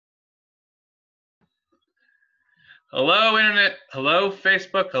Hello, Internet. Hello,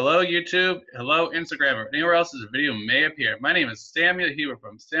 Facebook. Hello, YouTube. Hello, Instagram, or anywhere else this video may appear. My name is Samuel Huber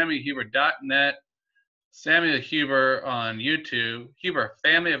from SamuelHuber.net, Samuel Huber on YouTube, Huber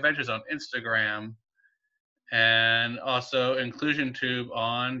Family Adventures on Instagram, and also Inclusion Tube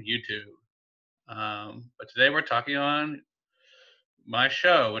on YouTube. But today we're talking on my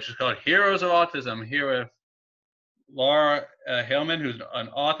show, which is called Heroes of Autism. I'm here with Laura Hillman, who's an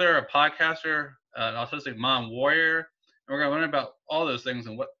author, a podcaster, an autistic mom warrior, and we're going to learn about all those things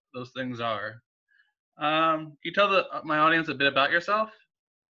and what those things are. Can you tell my audience a bit about yourself?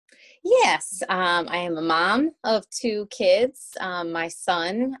 Yes, I am a mom of two kids. My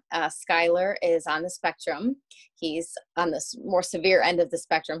son, Skylar, is on the spectrum. He's on the more severe end of the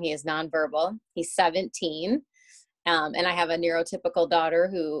spectrum. He is nonverbal. He's 17. And I have a neurotypical daughter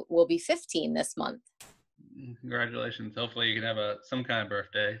who will be 15 this month. Congratulations. Hopefully you can have some kind of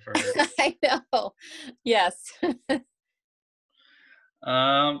birthday for her. I know. Yes. What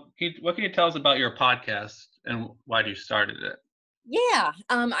can you tell us about your podcast and why you started it? Yeah,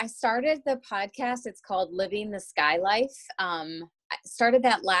 I started the podcast. It's called Living the Sky Life. I started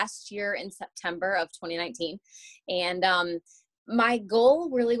that last year in September of 2019. And my goal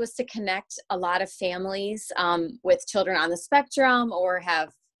really was to connect a lot of families with children on the spectrum or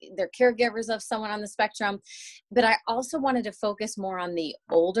have their caregivers of someone on the spectrum. But I also wanted to focus more on the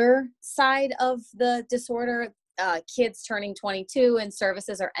older side of the disorder, kids turning 22 and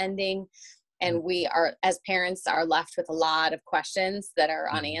services are ending. And we are, as parents, are left with a lot of questions that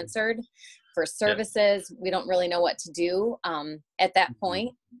are unanswered. For services, we don't really know what to do at that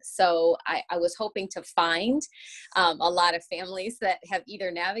point. So I was hoping to find a lot of families that have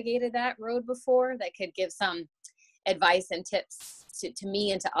either navigated that road before that could give some advice and tips to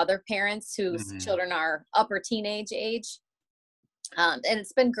me and to other parents whose children are upper teenage age. And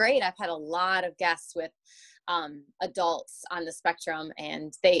it's been great. I've had a lot of guests with adults on the spectrum,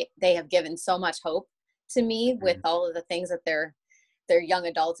 and they have given so much hope to me with all of the things that their young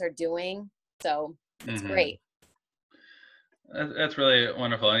adults are doing. So it's great. That's really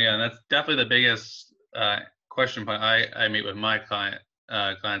wonderful. And yeah, and that's definitely the biggest question point I meet with my clients,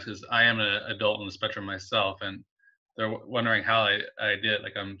 because I am an adult on the spectrum myself, and they're wondering how I did it.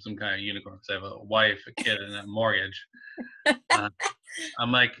 Like I'm some kind of unicorn because I have a wife, a kid, and a mortgage.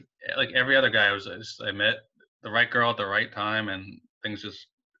 I'm like every other guy. I met the right girl at the right time, and things just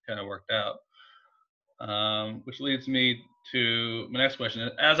kind of worked out. Which leads me to my next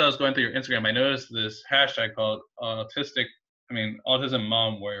question. As I was going through your Instagram, I noticed this hashtag called Autism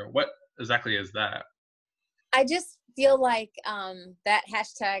Mom Warrior. What exactly is that? I just feel like that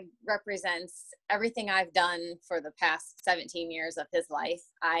hashtag represents everything I've done for the past 17 years of his life.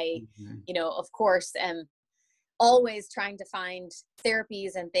 I, of course, am always trying to find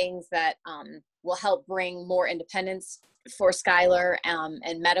therapies and things that will help bring more independence for Skylar,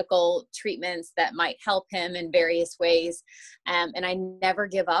 and medical treatments that might help him in various ways. And I never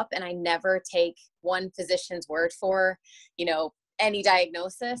give up, and I never take one physician's word for, any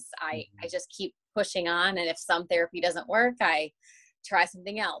diagnosis. I just keep pushing on. And if some therapy doesn't work, I try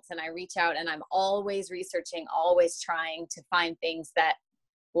something else, and I reach out, and I'm always researching, always trying to find things that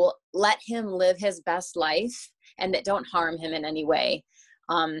will let him live his best life and that don't harm him in any way.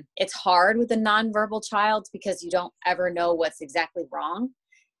 It's hard with a nonverbal child because you don't ever know what's exactly wrong.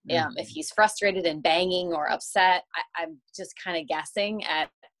 If he's frustrated and banging or upset, I'm just kind of guessing at,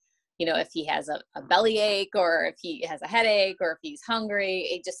 if he has a bellyache or if he has a headache or if he's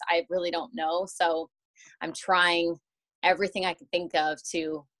hungry. I really don't know. So I'm trying everything I can think of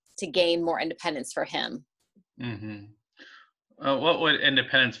to gain more independence for him. What would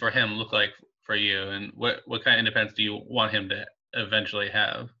independence for him look like for you, and what kind of independence do you want him to eventually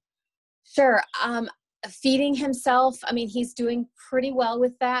have? Sure. Feeding himself, he's doing pretty well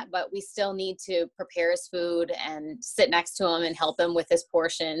with that, but we still need to prepare his food and sit next to him and help him with his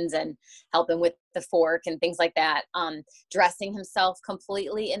portions and help him with the fork and things like that. Dressing himself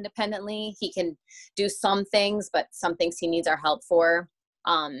completely independently. He can do some things, but some things he needs our help for.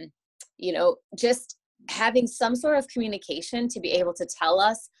 Just having some sort of communication to be able to tell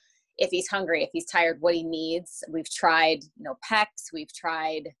us if he's hungry, if he's tired, what he needs. We've tried, PECs, we've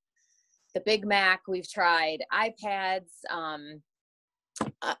tried the Big Mac, we've tried iPads,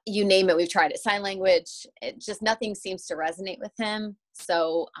 you name it, we've tried it. Sign language, nothing seems to resonate with him.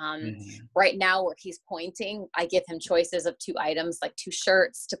 So right now where he's pointing, I give him choices of 2 items, like 2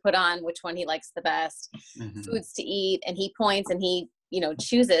 shirts to put on, which one he likes the best, foods to eat, and he points and he,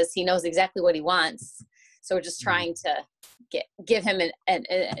 chooses, he knows exactly what he wants. So we're just trying to give him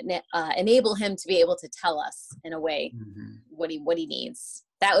enable him to be able to tell us in a way what he needs.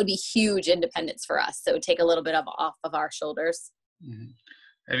 that would be huge independence for us. So it would take a little bit of off of our shoulders. Hmm.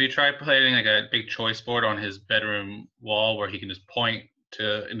 Have you tried putting like a big choice board on his bedroom wall where he can just point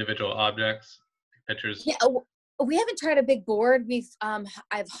to individual objects, pictures? Yeah, we haven't tried a big board.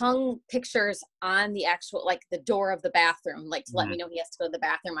 I've hung pictures on the actual, like the door of the bathroom, like to let me Mm-hmm. know he has to go to the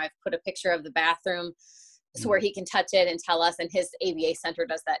bathroom. I've put a picture of the bathroom so where Mm-hmm. he can touch it and tell us, and his ABA center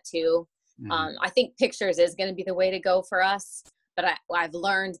does that too. Mm-hmm. I think pictures is going to be the way to go for us, but I've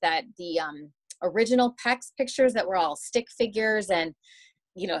learned that the original PEX pictures that were all stick figures and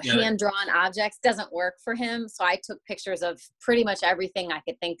Yeah. hand-drawn objects doesn't work for him. So I took pictures of pretty much everything I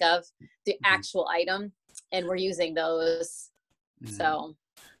could think of, the Mm-hmm. actual item, and we're using those. Mm-hmm. So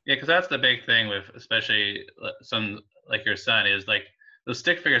Yeah, because that's the big thing with especially some like your son is like those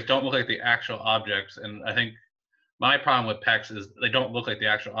stick figures don't look like the actual objects, and I think my problem with PECs is they don't look like the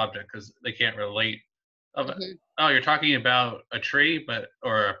actual object because they can't relate. Of mhm, oh, you're talking about a tree, but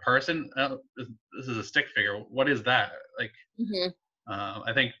or a person. Oh, this is a stick figure. What is that? Like, mhm.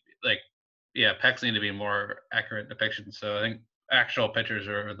 I think like yeah, PECs need to be more accurate depictions. So I think actual pictures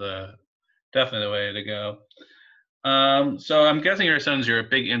are the definitely the way to go. So I'm guessing your son's your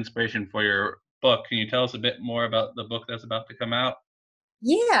big inspiration for your book. Can you tell us a bit more about the book that's about to come out?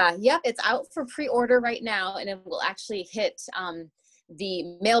 Yeah, yep, it's out for pre-order right now, and it will actually hit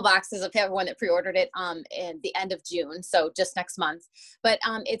the mailboxes of everyone that pre-ordered it in the end of June, so just next month. But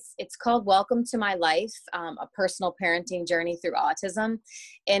it's called Welcome to My Life, a personal parenting journey through autism,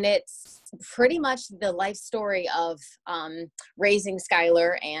 and it's pretty much the life story of raising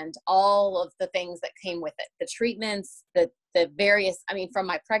Skylar and all of the things that came with it, the treatments, the various, I mean, from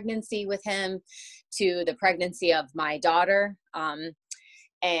my pregnancy with him to the pregnancy of my daughter.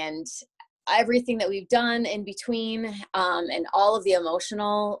 And everything that we've done in between, and all of the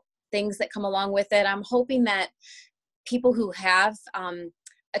emotional things that come along with it. I'm hoping that people who have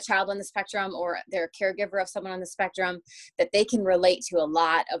a child on the spectrum or they're a caregiver of someone on the spectrum, that they can relate to a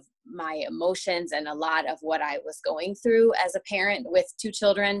lot of my emotions and a lot of what I was going through as a parent with two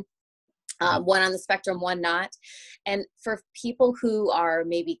children, one on the spectrum, one not. And for people who are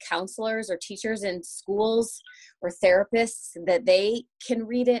maybe counselors or teachers in schools or therapists, that they can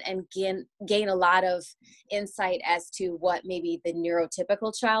read it and gain a lot of insight as to what maybe the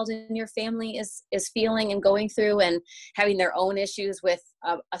neurotypical child in your family is feeling and going through, and having their own issues with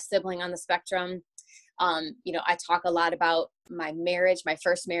a sibling on the spectrum. I talk a lot about my marriage. My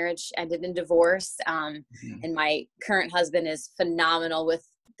first marriage ended in divorce, and my current husband is phenomenal with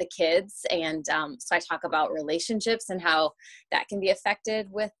the kids. And so I talk about relationships and how that can be affected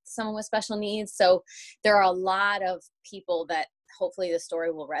with someone with special needs. So there are a lot of people that hopefully the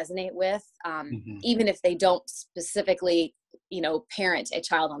story will resonate with, Mm-hmm. even if they don't specifically, parent a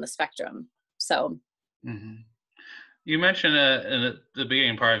child on the spectrum. So. Mm-hmm. You mentioned in the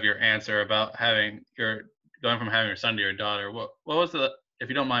beginning part of your answer about having your going from having your son to your daughter. What was the if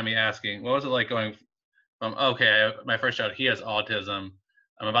you don't mind me asking, what was it like going from okay, my first child he has autism.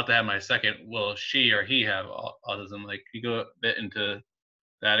 I'm about to have my second. Will she or he have autism? Like, can you go a bit into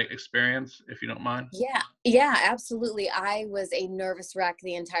that experience if you don't mind? Yeah, absolutely. I was a nervous wreck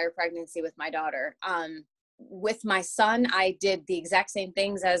the entire pregnancy with my daughter. With my son, I did the exact same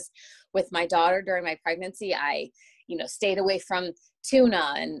things as with my daughter during my pregnancy. I, stayed away from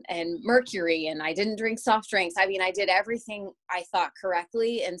tuna and mercury, and I didn't drink soft drinks. I mean, I did everything I thought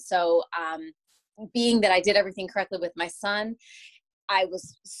correctly. And so, being that I did everything correctly with my son, I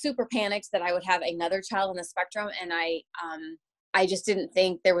was super panicked that I would have another child on the spectrum. And I just didn't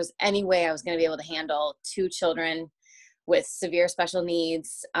think there was any way I was going to be able to handle two children with severe special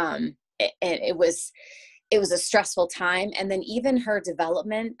needs. It was a stressful time. And then even her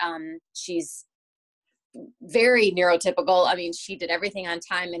development, she's very neurotypical. I mean, she did everything on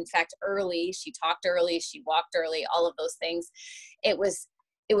time. In fact, early, she talked early, she walked early, all of those things. It was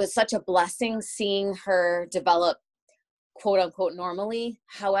such a blessing seeing her develop quote unquote normally.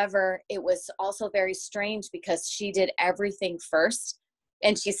 However, it was also very strange because she did everything first,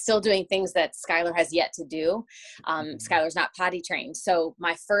 and she's still doing things that Skylar has yet to do. Skylar's not potty trained. So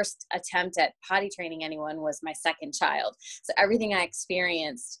my first attempt at potty training anyone was my second child. So everything I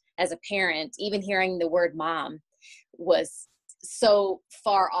experienced as a parent, even hearing the word mom, was so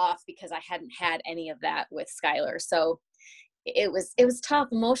far off because I hadn't had any of that with Skylar. So it was tough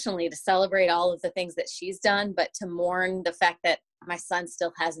emotionally to celebrate all of the things that she's done, but to mourn the fact that my son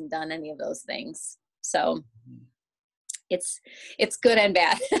still hasn't done any of those things. So it's good and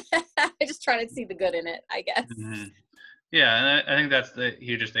bad. I just try to see the good in it, I guess. Mm-hmm. Yeah, and I think that's the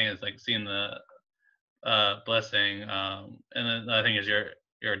hugest thing is like seeing the blessing. And then the other thing is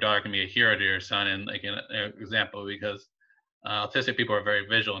your daughter can be a hero to your son and like an example because Autistic people are very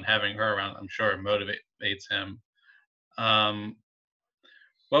visual, and having her around, I'm sure, motivates him. Um,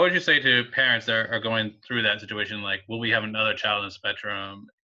 what would you say to parents that are going through that situation? Like, will we have another child on the spectrum,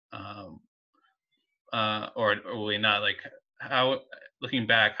 um, or will we not? Like, how, looking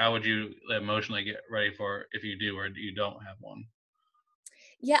back, how would you emotionally get ready for if you do or you don't have one?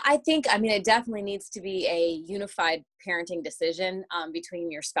 Yeah, I mean, it definitely needs to be a unified parenting decision between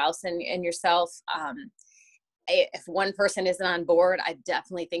your spouse and yourself. If one person isn't on board, I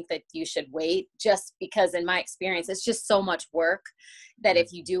definitely think that you should wait, just because in my experience, it's just so much work that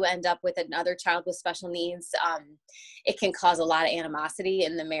if you do end up with another child with special needs, it can cause a lot of animosity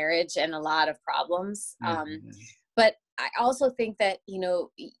in the marriage and a lot of problems. Mm-hmm. But I also think that,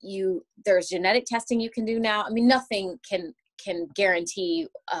 there's genetic testing you can do now. I mean, nothing can guarantee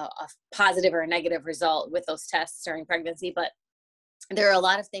a positive or a negative result with those tests during pregnancy, but there are a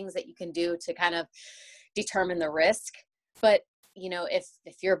lot of things that you can do to kind of determine the risk. But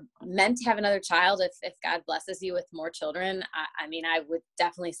if you're meant to have another child, if God blesses you with more children, I mean, I would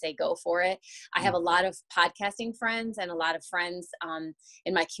definitely say go for it. I have a lot of podcasting friends and a lot of friends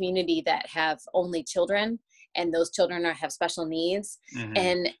in my community that have only children, and those children have special needs, Mm-hmm.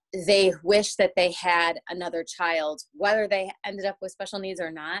 and they wish that they had another child, whether they ended up with special needs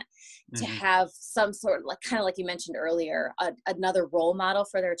or not, to Mm-hmm. have some sort of, like, kind of like you mentioned earlier, another role model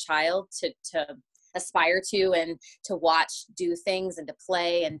for their child to aspire to, and to watch do things and to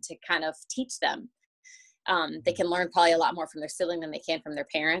play and to kind of teach them. They can learn probably a lot more from their sibling than they can from their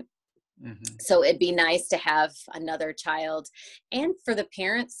parent. Mm-hmm. So it'd be nice to have another child. And for the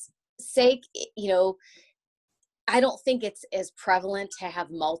parents' sake, I don't think it's as prevalent to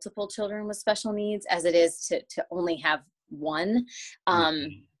have multiple children with special needs as it is to only have one.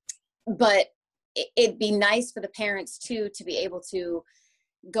 Mm-hmm. But it'd be nice for the parents too to be able to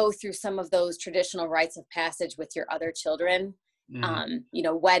go through some of those traditional rites of passage with your other children.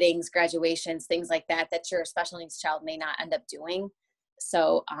 Mm-hmm. Weddings, graduations, things like that your special needs child may not end up doing.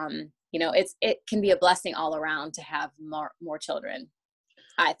 So it can be a blessing all around to have more children.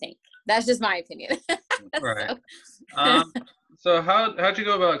 I think that's just my opinion. Right. So, Um, so how'd you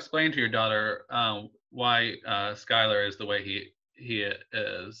go about explaining to your daughter why Skylar is the way he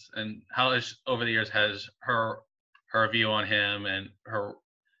is, and how is, over the years, has her view on him and her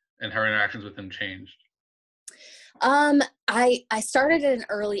interactions with him changed? I started at an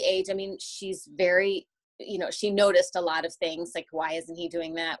early age. I mean, she's very, she noticed a lot of things, like, why isn't he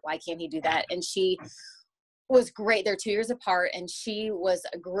doing that? Why can't he do that? And she was great. They're 2 years apart, and she was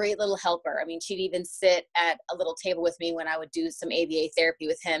a great little helper. I mean, she'd even sit at a little table with me when I would do some ABA therapy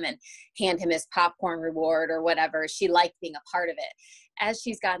with him and hand him his popcorn reward or whatever. She liked being a part of it. As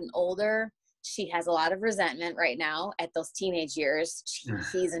she's gotten older, she has a lot of resentment right now at those teenage years.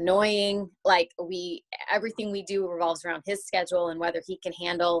 He's annoying. Like, everything we do revolves around his schedule and whether he can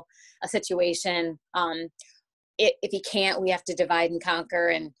handle a situation. If he can't, we have to divide and conquer,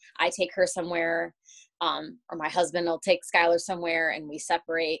 and I take her somewhere, or my husband will take Skylar somewhere and we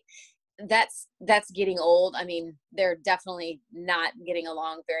separate. That's getting old. I mean, they're definitely not getting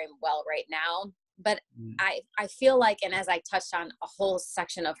along very well right now. But Mm. I feel like, and as I touched on a whole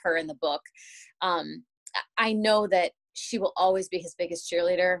section of her in the book, I know that she will always be his biggest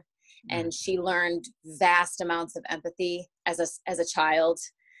cheerleader, and she learned vast amounts of empathy as a child.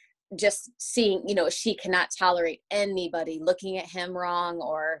 Just seeing, she cannot tolerate anybody looking at him wrong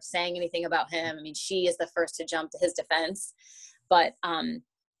or saying anything about him. I mean, she is the first to jump to his defense. But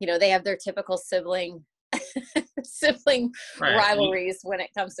they have their typical sibling Right. rivalries when it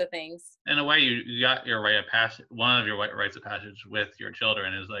comes to things. In a way, you got your rite of passage. One of your rites of passage with your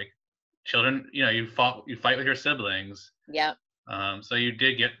children is, like, children. You fight with your siblings. Yep. So you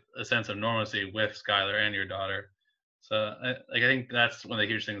did get a sense of normalcy with Skylar and your daughter. So I think that's one of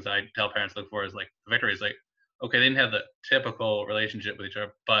the huge things I tell parents to look for is, like, the victory is, like, okay, they didn't have the typical relationship with each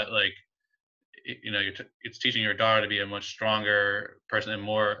other, but, like, it's teaching your daughter to be a much stronger person and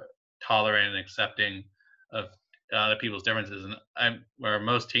more tolerant and accepting of other people's differences. And where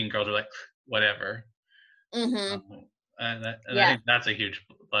most teen girls are like, whatever. Mm-hmm. And I Yeah. think that's a huge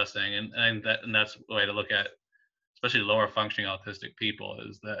blessing, and that's the way to look at, especially lower functioning autistic people,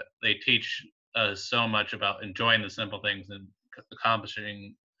 is that they teach us so much about enjoying the simple things and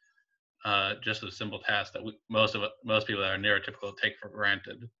accomplishing just a simple task that most people that are neurotypical take for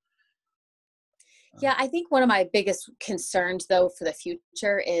granted. Yeah, I think one of my biggest concerns, though, for the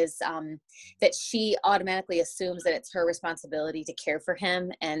future is that she automatically assumes that it's her responsibility to care for him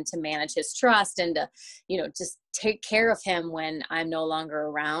and to manage his trust and to, just take care of him when I'm no longer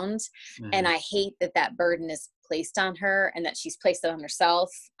around. And Mhm. I hate that burden is placed on her and that she's placed it on herself.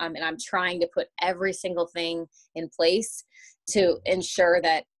 And I'm trying to put every single thing in place to ensure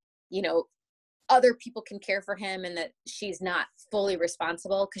that, you know, other people can care for him and that she's not fully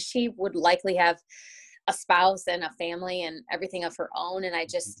responsible, because she would likely have a spouse and a family and everything of her own. And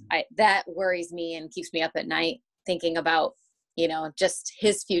that worries me and keeps me up at night thinking about, you know, just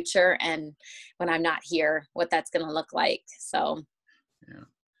his future and when I'm not here, what that's going to look like. So, Yeah.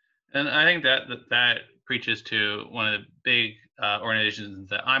 And I think that preaches to one of the big organizations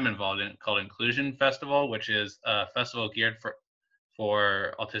that I'm involved in called Inclusion Festival, which is a festival geared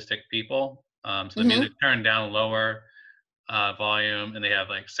for autistic people. So the mhm, music turned down lower volume, and they have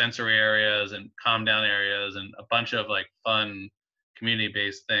like sensory areas and calm down areas and a bunch of like fun community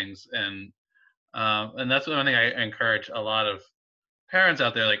based things. And that's one thing I encourage a lot of parents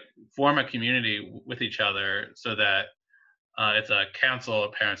out there, like form a community with each other so that it's a council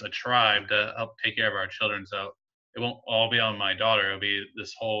of parents, a tribe to help take care of our children. So it won't all be on my daughter. It'll be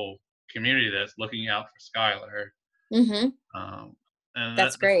this whole community that's looking out for Skylar. mhm. Um, and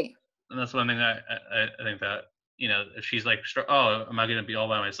That's great. that's one thing I think that, you know, if she's like, oh, am I going to be all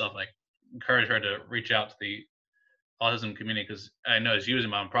by myself? Like, encourage her to reach out to the autism community, because I know as you as a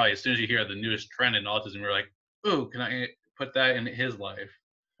mom, probably as soon as you hear the newest trend in autism, you're like, ooh, can I put that in his life?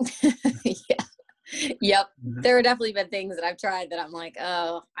 Yeah. Yep. Mhm. There have definitely been things that I've tried that I'm like,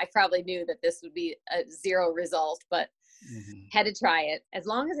 oh, I probably knew that this would be a zero result, but Mhm. had to try it. As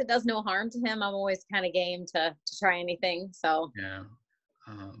long as it does no harm to him, I'm always kind of game to try anything. So, Yeah.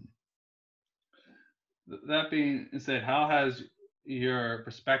 Um, that being said, how has your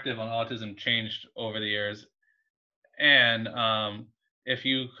perspective on autism changed over the years? And if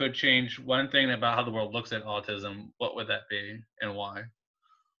you could change one thing about how the world looks at autism, what would that be and why?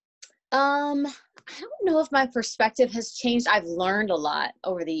 I don't know if my perspective has changed. I've learned a lot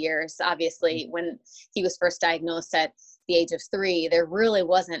over the years. Obviously, when he was first diagnosed at the age of 3, there really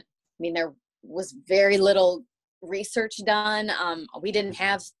wasn't, I mean, there was very little research done. We didn't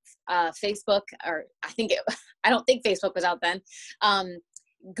have Facebook, or I don't think Facebook was out then.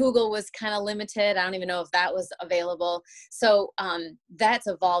 Google was kind of limited. I don't even know if that was available. So that's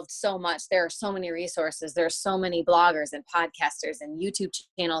evolved so much. There are so many resources. There are so many bloggers and podcasters and YouTube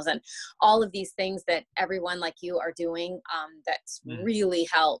channels and all of these things that everyone like you are doing, that's Mm. really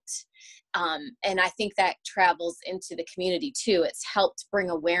helped. And I think that travels into the community too. It's helped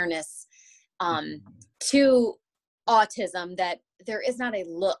bring awareness um, Mhm. to autism, that there is not a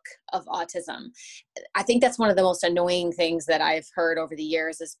look of autism. I think that's one of the most annoying things that I've heard over the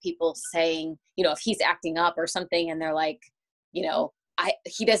years is people saying, you know, if he's acting up or something and they're like, you know,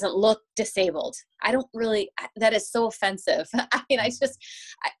 he doesn't look disabled. I don't really, that is so offensive. I mean,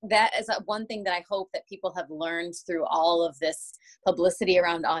 that is one thing that I hope that people have learned through all of this publicity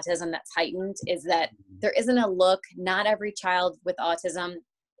around autism that's heightened, is that there isn't a look. Not every child with autism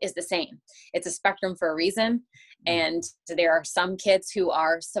is the same. It's a spectrum for a reason. Mhm. And there are some kids who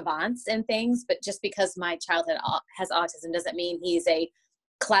are savants in things, but just because my child has autism doesn't mean he's a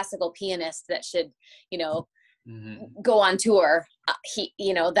classical pianist that should, you know, Mhm. go on tour.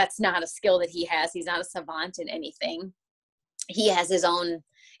 You know, that's not a skill that he has. He's not a savant in anything. He has his own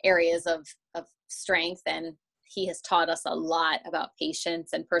areas of strength, and he has taught us a lot about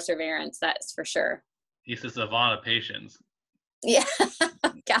patience and perseverance. That's for sure. He's a savant of patience. Yeah.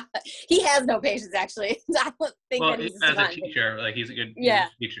 God, he has no patience, actually. I don't think Well, that he's a as a savant. teacher, like he's a good Yeah.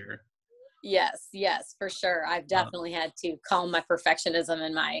 teacher. Yes, yes, for sure. I've Uh, definitely had to calm my perfectionism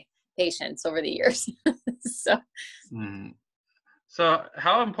and my patience over the years. So, mhm. So,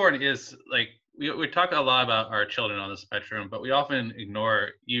 how important is, like, we talk a lot about our children on the spectrum, but we often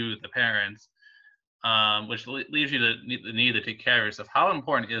ignore you, the parents, which leaves you the need to take care of yourself. How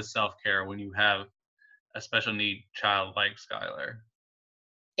important is self care when you have a special need child like Skylar?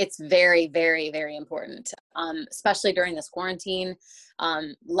 it's very, very, very important, especially during this quarantine.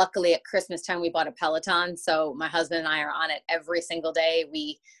 Luckily, at Christmas time, we bought a Peloton. So my husband and I are on it every single day.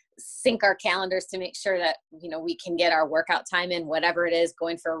 We sync our calendars to make sure that, you know, we can get our workout time in, whatever it is,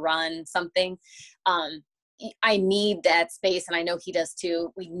 going for a run, something. Um, I need that space, and I know he does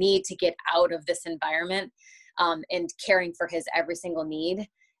too. We need to get out of this environment, and caring for his every single need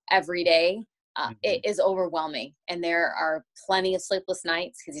every day. It Mhm. is overwhelming, and there are plenty of sleepless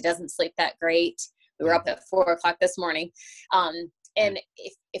nights because he doesn't sleep that great. We were up Mhm. at 4 o'clock this morning. Yeah. And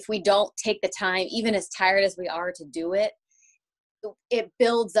if we don't take the time, even as tired as we are, to do it, it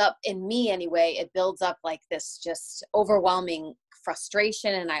builds up in me anyway. It builds up like this just overwhelming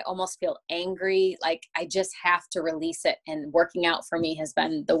frustration, and I almost feel angry. Like I just have to release it. And working out for me has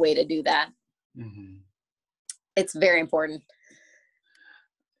been the way to do that. Mhm. It's very important.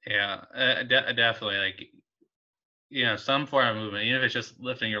 Yeah, definitely. Like, some form of movement, even if it's just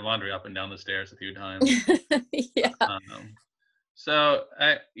lifting your laundry up and down the stairs a few times. Yeah. Um, so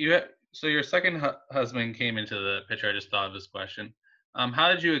so your second husband came into the picture. I just thought of this question.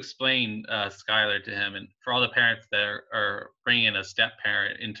 How did you explain Skylar to him, and for all the parents that are bringing in a step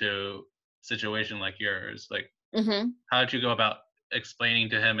parent into a situation like yours? Like, Hmm. how did you go about explaining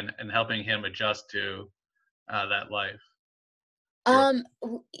to him and helping him adjust to that life?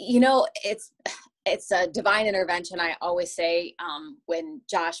 Your It's a divine intervention. I always say, when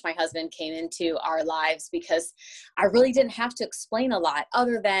Josh, my husband, came into our lives, because I really didn't have to explain a lot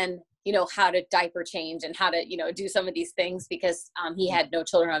other than, how to diaper change and how to, do some of these things, because he had no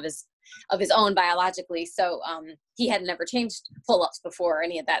children of his own biologically. So he had never changed pull-ups before or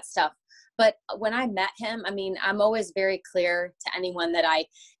any of that stuff. But when I met him, I mean, I'm always very clear to anyone that I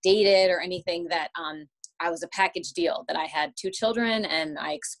dated or anything that I was a package deal, that I had 2 children, and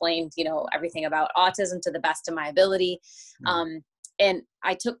I explained, everything about autism to the best of my ability. Mhm. Um, and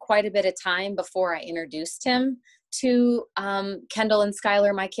I took quite a bit of time before I introduced him to Kendall and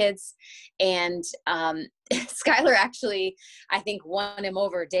Skylar, my kids. And Skylar actually, I think, won him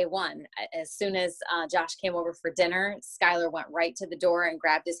over day one. As soon as Josh came over for dinner, Skylar went right to the door and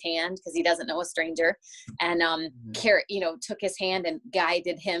grabbed his hand, because he doesn't know a stranger, and Mhm. took his hand and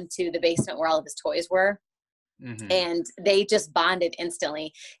guided him to the basement where all of his toys were. Mhm. And they just bonded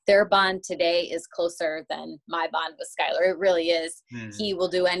instantly. Their bond today is closer than my bond with Skylar. It really is. He Mhm. will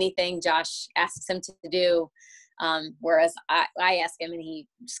do anything Josh asks him to do. Whereas I ask him and he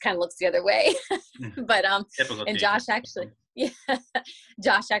just kind of looks the other way. Mhm. But Typical and Josh actually, teenager. yeah,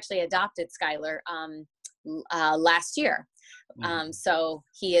 Josh actually adopted Skylar last year. Mhm. So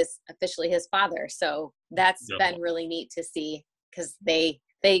he is officially his father. So that's been Beautiful. really neat to see, because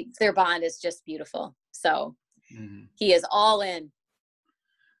their bond is just beautiful. So Mhm. he is all in.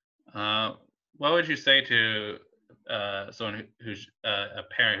 Uh, what would you say to someone who's a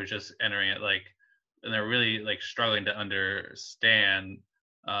parent who's just entering it, like, and they're really like struggling to understand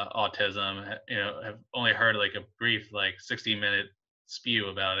autism? Have only heard like a brief, like 60-minute spew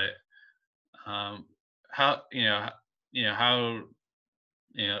about it. Um, how how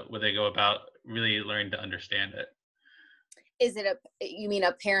would they go about really learning to understand it? Is it you mean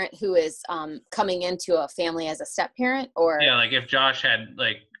a parent who is coming into a family as a step parent, or? Yeah, like if Josh had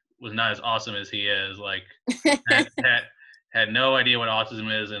like was not as awesome as he is, like had had had no idea what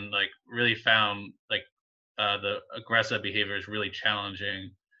autism is, and like really found like the aggressive behavior is really challenging,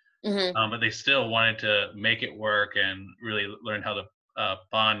 Hmm. but they still wanted to make it work and really learn how to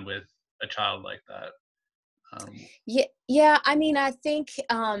bond with a child like that. Yeah, yeah. I mean, I think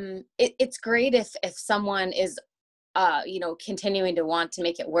it's great if someone is continuing to want to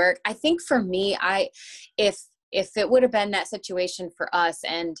make it work. I think for me, if if it would have been that situation for us,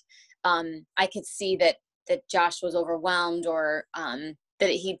 and I could see that Josh was overwhelmed, or that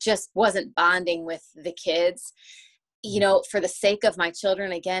he just wasn't bonding with the kids, for the sake of my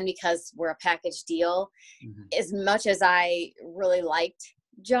children, again, because we're a package deal, Mhm. as much as I really liked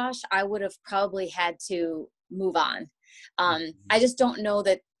Josh, I would have probably had to move on. I Mhm. just don't know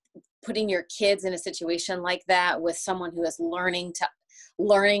that putting your kids in a situation like that with someone who is learning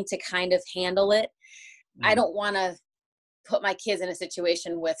to kind of handle it. I Mhm. don't want to put my kids in a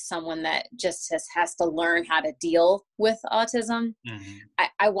situation with someone that just has to learn how to deal with autism. Mhm.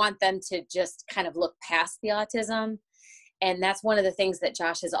 I want them to just kind of look past the autism. And that's one of the things that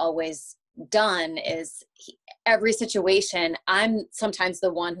Josh has always done, is every situation, I'm sometimes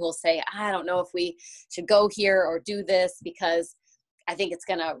the one who will say, I don't know if we should go here or do this, because I think it's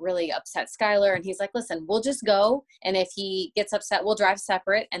going to really upset Skylar. And he's like, listen, we'll just go. And if he gets upset, we'll drive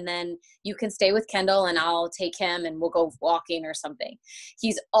separate. And then you can stay with Kendall and I'll take him and we'll go walking or something.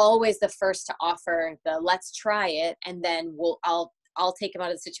 He's always the first to offer the let's try it. And then I'll take him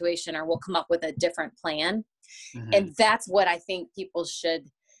out of the situation, or we'll come up with a different plan. Mhm. And that's what I think people should,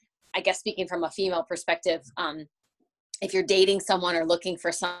 I guess, speaking from a female perspective, if you're dating someone or looking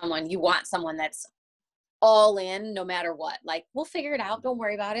for someone, you want someone that's all in no matter what. Like, we'll figure it out. Don't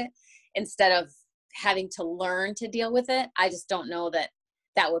worry about it. Instead of having to learn to deal with it. I just don't know that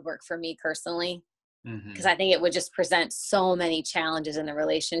that would work for me personally, because Mhm. I think it would just present so many challenges in the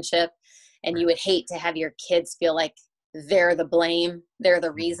relationship. And Right. you would hate to have your kids feel like they're the blame. They're the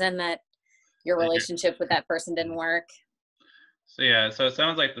Mhm. reason that your Like you're- relationship with that person didn't mhm. work. So yeah, so it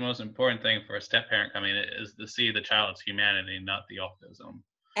sounds like the most important thing for a step parent coming in is to see the child's humanity, not the autism.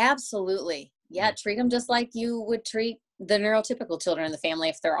 Absolutely. Yeah, treat them just like you would treat the neurotypical children in the family,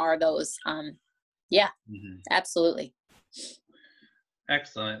 if there are those. Yeah, Mhm. absolutely.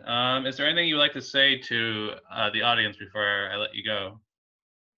 Excellent. Is there anything you would like to say to the audience before I let you go?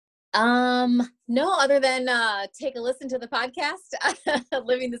 No, other than take a listen to the podcast,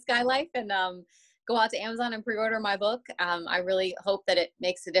 Living the Sky Life, and go out to Amazon and pre-order my book. I really hope that it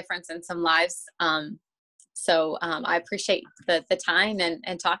makes a difference in some lives. So I appreciate the time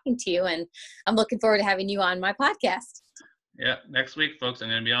and talking to you, and I'm looking forward to having you on my podcast. Yeah, next week, folks, I'm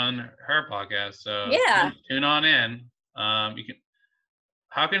going to be on her podcast. So Yeah. tune on in.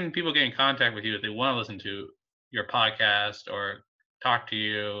 How can people get in contact with you if they want to listen to your podcast or talk to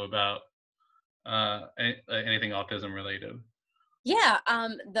you about anything autism related? Yeah,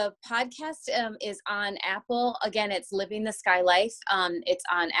 the podcast is on Apple. Again, it's Living the Sky Life. It's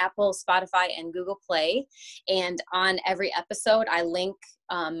on Apple, Spotify, and Google Play. And on every episode, I link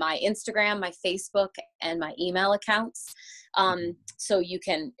my Instagram, my Facebook, and my email accounts. So you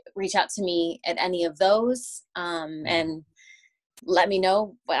can reach out to me at any of those and let me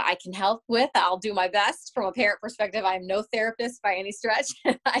know what I can help with. I'll do my best. From a parent perspective, I'm no therapist by any stretch.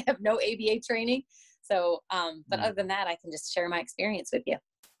 I have no ABA training. So, but other than that, I can just share my experience with you.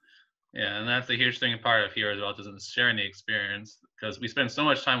 Yeah, and that's a huge thing part of Heroes of Autism, is sharing the experience, because we spend so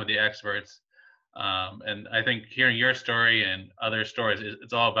much time with the experts. And I think hearing your story and other stories,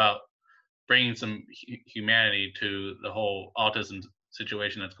 it's all about bringing some humanity to the whole autism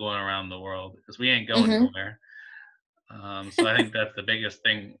situation that's going around the world, because we ain't going nowhere. So I think that's the biggest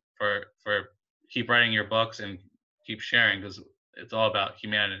thing for keep writing your books and keep sharing, because it's all about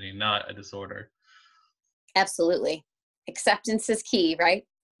humanity, not a disorder. Absolutely. Acceptance is key, right?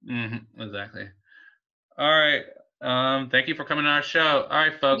 Exactly. All right. Thank you for coming on our show. All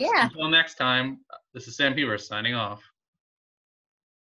right, folks. Yeah. Until next time, this is Sam Huber signing off.